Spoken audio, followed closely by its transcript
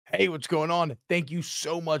Hey, what's going on? Thank you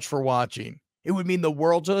so much for watching. It would mean the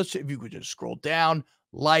world to us if you could just scroll down,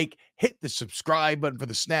 like, hit the subscribe button for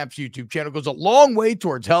the Snaps YouTube channel. It goes a long way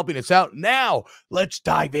towards helping us out. Now, let's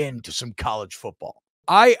dive into some college football.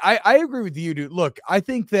 I agree with you, dude. Look, I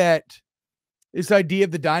think that this idea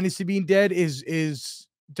of the dynasty being dead is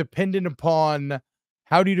dependent upon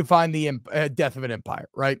how do you define the death of an empire,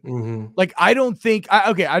 right? Like, I don't think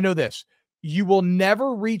okay, I know this. You will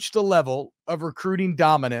never reach the level of recruiting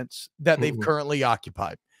dominance that they've currently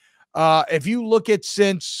occupied. If you look at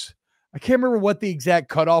since, I can't remember what the exact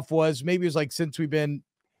cutoff was. Maybe it was like since we've been,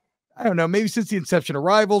 I don't know, maybe since the inception of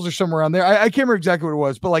Rivals or somewhere around there. I can't remember exactly what it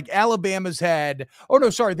was, but like Alabama's had, oh no,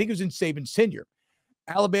 sorry, I think it was in Saban's tenure.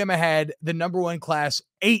 Alabama had the #1 class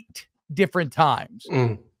 8 different times.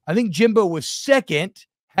 I think Jimbo was second,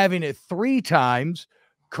 having it 3 times.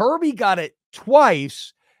 Kirby got it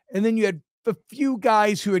twice. And then you had a few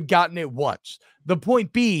guys who had gotten it once. The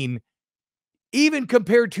point being, even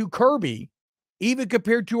compared to Kirby, even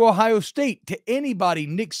compared to Ohio State, to anybody,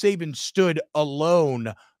 Nick Saban stood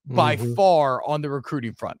alone by far on the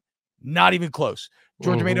recruiting front. Not even close.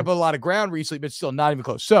 Georgia made up a lot of ground recently, but still not even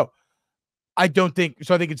close. So I think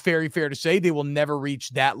it's very fair to say they will never reach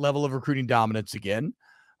that level of recruiting dominance again.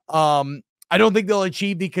 I don't think they'll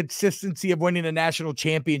achieve the consistency of winning a national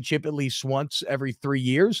championship at least once every 3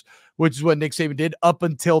 years, which is what Nick Saban did up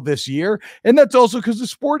until this year. And that's also because the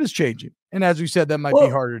sport is changing. And as we said, that might be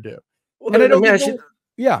harder to do. Well, and let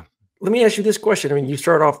me ask you this question. I mean, you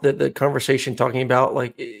start off the conversation talking about,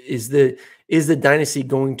 like, is the dynasty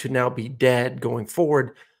going to now be dead going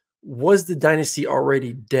forward? Was the dynasty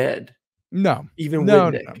already dead? No. Even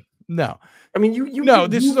with Nick? No. I mean,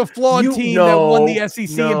 this is a flawed team that won the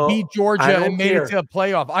SEC and beat Georgia and made it to a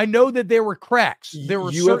playoff. I know that there were cracks. There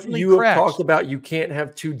were certainly cracks. You have talked about you can't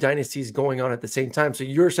have 2 dynasties going on at the same time. So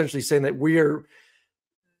you're essentially saying that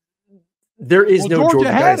there is no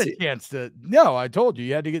Georgia had dynasty. A chance to. No, I told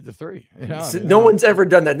you had to get to 3. No one's ever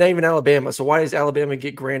done that. Not even Alabama. So why does Alabama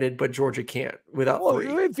get granted but Georgia can't without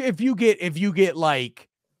 3? If you get like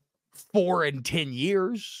 4 and 10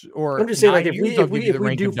 years, or I'm just saying, like, if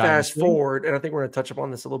we do fast forward, and I think we're going to touch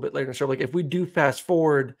upon this a little bit later in the show. Like, if we do fast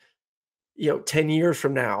forward, 10 years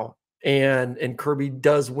from now, and Kirby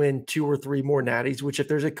does win 2 or 3 more natties, which if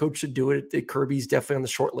there's a coach to do it, Kirby's definitely on the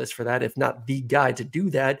short list for that, if not the guy to do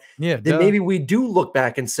that. Then maybe we do look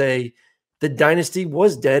back and say the dynasty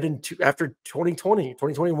was dead after 2020,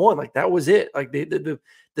 2021. Like, that was it. Like, the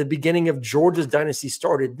beginning of Georgia's dynasty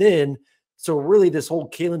started then. So really, this whole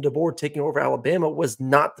Kalen DeBoer taking over Alabama was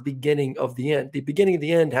not the beginning of the end. The beginning of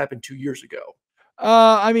the end happened 2 years ago.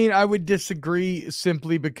 I mean, I would disagree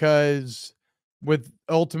simply because with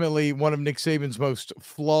ultimately one of Nick Saban's most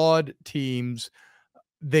flawed teams,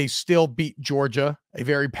 they still beat Georgia, a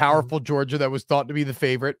very powerful Georgia that was thought to be the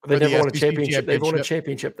favorite. They never won a championship. They won a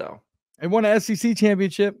championship, though. They won an SEC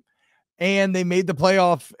championship, and they made the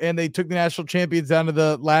playoff, and they took the national champions down to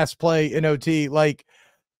the last play in OT. Like,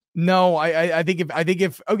 no, I think if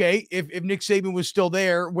Nick Saban was still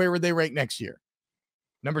there, where would they rank next year?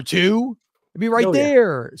 Number 2? It'd be right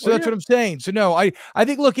there. So that's what I'm saying. So no, I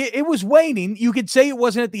think, look, it was waning. You could say it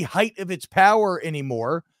wasn't at the height of its power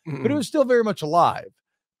anymore, but it was still very much alive.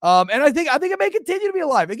 And I think it may continue to be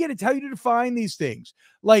alive. Again, it's how you define these things.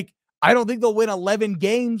 Like, I don't think they'll win 11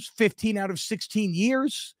 games, 15 out of 16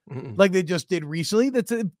 years, like they just did recently.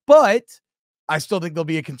 But I still think they'll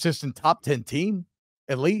be a consistent top 10 team.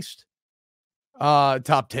 At least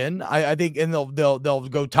top 10, I think, and they'll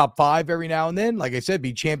go top 5 every now and then. Like I said,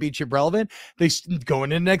 be championship relevant. They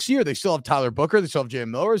going in next year. They still have Tyler Booker. They still have Jay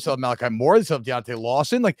Miller. They still have Malachi Moore. They still have Deontay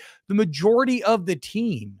Lawson. Like, the majority of the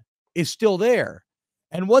team is still there.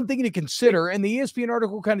 And one thing to consider, and the ESPN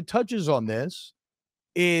article kind of touches on this,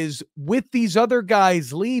 is with these other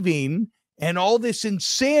guys leaving and all this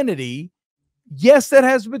insanity, yes, that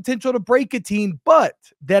has the potential to break a team, but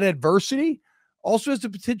that adversity also has the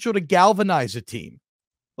potential to galvanize a team,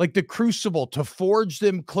 like the crucible, to forge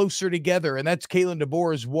them closer together. And that's Kalen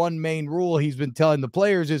DeBoer's one main rule he's been telling the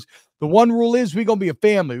players is, the one rule is we're going to be a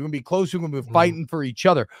family. We're going to be close. We're going to be fighting for each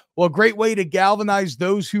other. Well, a great way to galvanize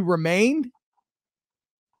those who remained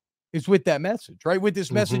is with that message, right? With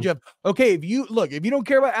this message of, okay, if you don't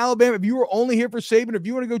care about Alabama, if you were only here for Saban, if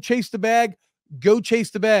you want to go chase the bag, go chase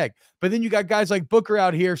the bag. But then you got guys like Booker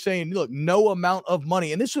out here saying, look, no amount of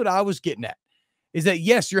money. And this is what I was getting at. Is that,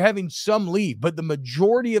 yes, you're having some leave, but the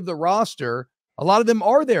majority of the roster, a lot of them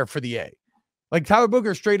are there for the A. Like Tyler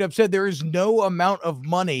Booker straight up said, there is no amount of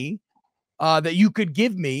money that you could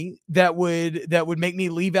give me that would make me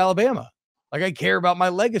leave Alabama. Like, I care about my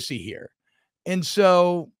legacy here. And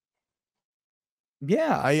so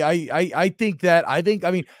Yeah, I think that I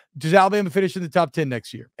mean, does Alabama finish in the top 10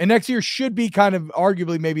 next year? And next year should be kind of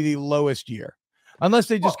arguably maybe the lowest year, unless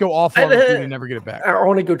they just go off on recruiting and never get it back. I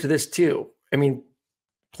want to go to this too. I mean,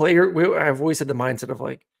 I've always had the mindset of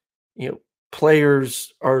like,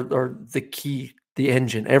 players are the key, the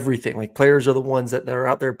engine, everything. Like players are the ones that are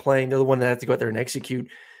out there playing. They're the one that have to go out there and execute.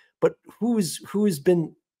 But there's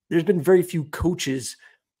been very few coaches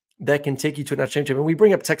that can take you to a national championship. And we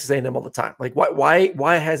bring up Texas A&M all the time. Like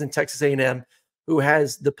why hasn't Texas A&M, who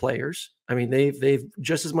has the players? I mean, they've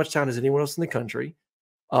just as much talent as anyone else in the country,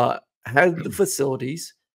 have the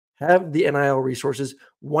facilities, have the NIL resources.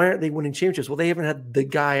 Why aren't they winning championships? Well, they haven't had the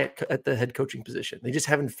guy at the head coaching position. They just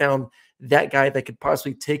haven't found that guy that could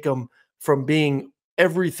possibly take them from being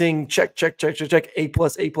everything check, A+,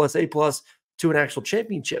 to an actual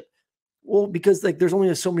championship. Well, because like there's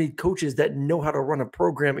only so many coaches that know how to run a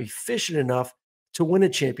program efficient enough to win a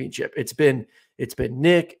championship. It's been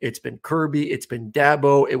Nick, it's been Kirby, it's been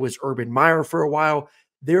Dabo, it was Urban Meyer for a while.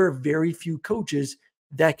 There are very few coaches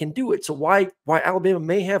that can do it. So why Alabama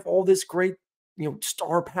may have all this great,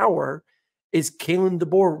 star power, is Kalen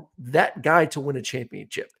DeBoer that guy to win a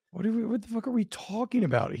championship? What the fuck are we talking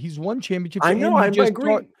about? He's won championships. I know, I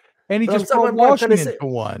agree. And he just brought Washington to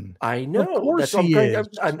one. I know. Of course he is.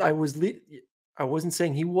 I wasn't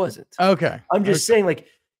saying he wasn't. Okay. I'm just saying, like,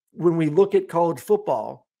 when we look at college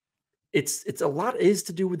football, it's a lot is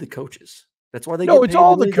to do with the coaches. That's why they get paid. It's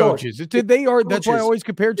all the coaches. They are. That's why I always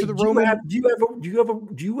compare it to the Roman.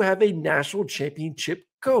 Do you have a national championship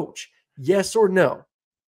coach? Yes or no?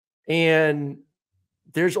 And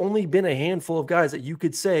there's only been a handful of guys that you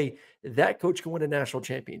could say that coach can win a national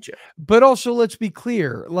championship. But also, let's be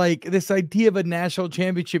clear, like this idea of a national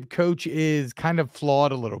championship coach is kind of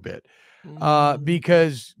flawed a little bit,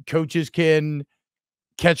 because coaches can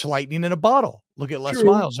catch lightning in a bottle. Look at Les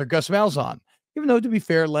Miles or Gus Malzahn. Even though, to be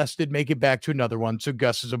fair, Les did make it back to another one, so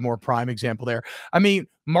Gus is a more prime example there. I mean,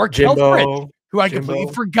 Mark Helfrich, who I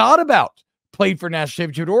completely forgot about, played for national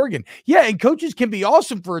championship at Oregon. Yeah, and coaches can be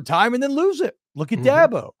awesome for a time and then lose it. Look at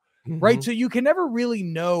Dabo. Right. So you can never really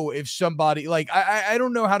know if somebody, like, I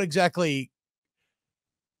don't know how to exactly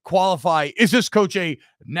qualify. Is this coach a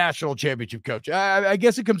national championship coach? I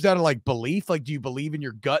guess it comes down to like belief. Like, do you believe in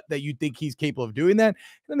your gut that you think he's capable of doing that?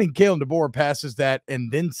 I mean, Kalen DeBoer passes that and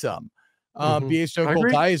then some. B.A. Stone Cold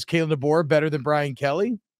Tie, is Kalen DeBoer better than Brian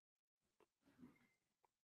Kelly?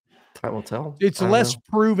 Time will tell. It's less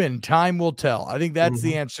proven. Time will tell. I think that's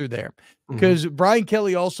the answer there. Because Brian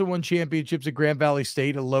Kelly also won championships at Grand Valley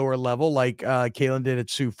State, a lower level, like Kalen did at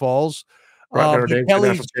Sioux Falls.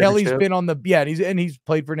 Kelly's been on the he's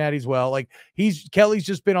played for Natty as well. Like Kelly's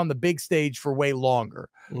just been on the big stage for way longer.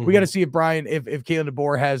 We got to see if Kalen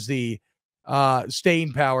DeBoer has the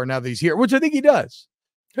staying power now that he's here, which I think he does.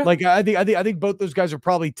 Yeah. Like I think both those guys are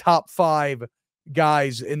probably top 5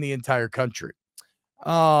 guys in the entire country.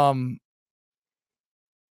 So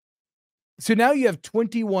now you have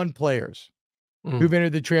 21 players who've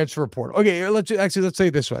entered the transfer portal. Okay, let's say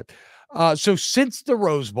it this way. So since the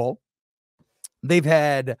Rose Bowl, they've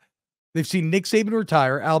seen Nick Saban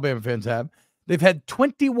retire. Alabama fans have. They've had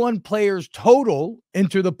 21 players total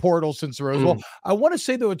enter the portal since the Rose Bowl. I want to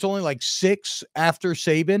say, though, it's only like 6 after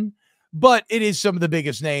Saban, but it is some of the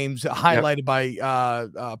biggest names highlighted by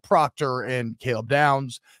Proctor and Caleb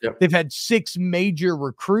Downs. They've had 6 major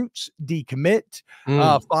recruits decommit,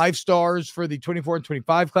 5 stars for the 24 and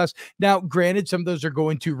 25 class. Now, granted, some of those are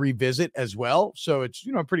going to revisit as well. So it's,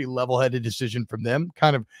 a pretty level-headed decision from them.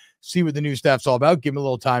 Kind of see what the new staff's all about. Give them a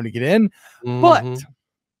little time to get in. But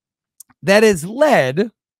that has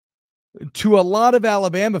led to a lot of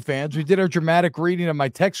Alabama fans. We did our dramatic reading of my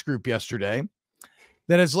text group yesterday.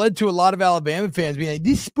 That has led to a lot of Alabama fans being like,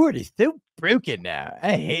 this sport is so broken now.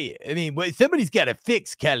 I hate it. I mean, somebody's got to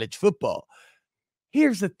fix college football.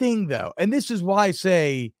 Here's the thing, though, and this is why I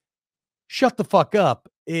say shut the fuck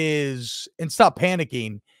up and stop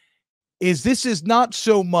panicking, this is not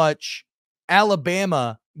so much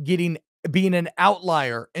Alabama being an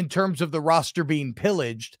outlier in terms of the roster being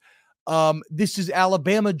pillaged. This is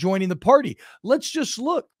Alabama joining the party. Let's just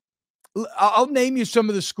look. I'll name you some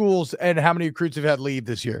of the schools and how many recruits have had leave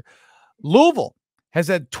this year. Louisville has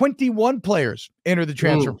had 21 players enter the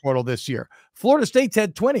transfer portal this year. Florida State's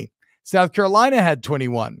had 20. South Carolina had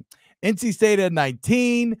 21. NC State had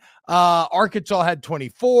 19. Arkansas had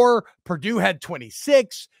 24. Purdue had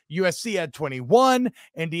 26. USC had 21.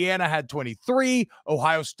 Indiana had 23.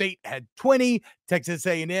 Ohio State had 20. Texas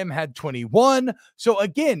A&M had 21. So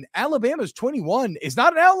again, Alabama's 21 is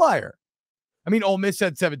not an outlier. I mean, Ole Miss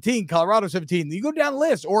had 17, Colorado 17. You go down the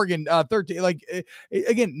list, Oregon 13. Like,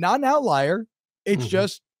 again, not an outlier. It's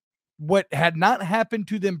just what had not happened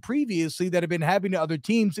to them previously that had been happening to other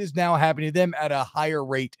teams is now happening to them at a higher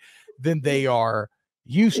rate than they are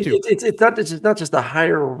used to. It's not just a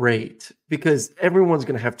higher rate, because everyone's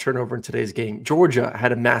going to have turnover in today's game. Georgia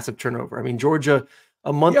had a massive turnover. I mean, Georgia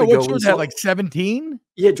a month ago Georgia had like 17.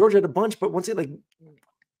 Yeah, Georgia had a bunch, but once again, like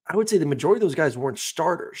I would say the majority of those guys weren't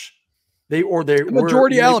starters. The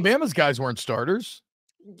majority of Alabama's guys weren't starters.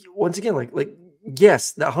 Once again, like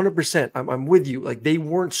yes, that 100%. I'm with you. Like, they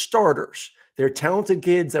weren't starters. They're talented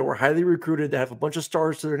kids that were highly recruited that have a bunch of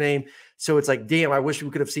stars to their name. So it's like, damn, I wish we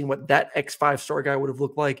could have seen what that X5 star guy would have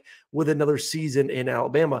looked like with another season in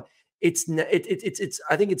Alabama. It's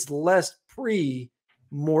I think it's less pre,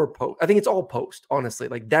 more post. I think it's all post, honestly.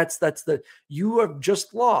 Like you have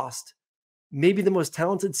just lost maybe the most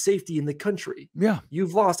talented safety in the country. Yeah.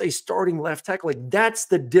 You've lost a starting left tackle. Like, that's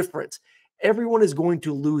the difference. Everyone is going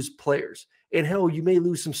to lose players. And hell, you may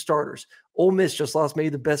lose some starters. Ole Miss just lost maybe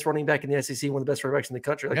the best running back in the SEC, one of the best running backs in the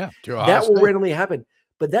country. Like, that will randomly happen.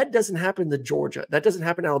 But that doesn't happen to Georgia. That doesn't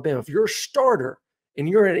happen to Alabama. If you're a starter and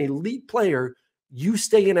you're an elite player, you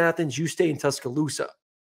stay in Athens, you stay in Tuscaloosa.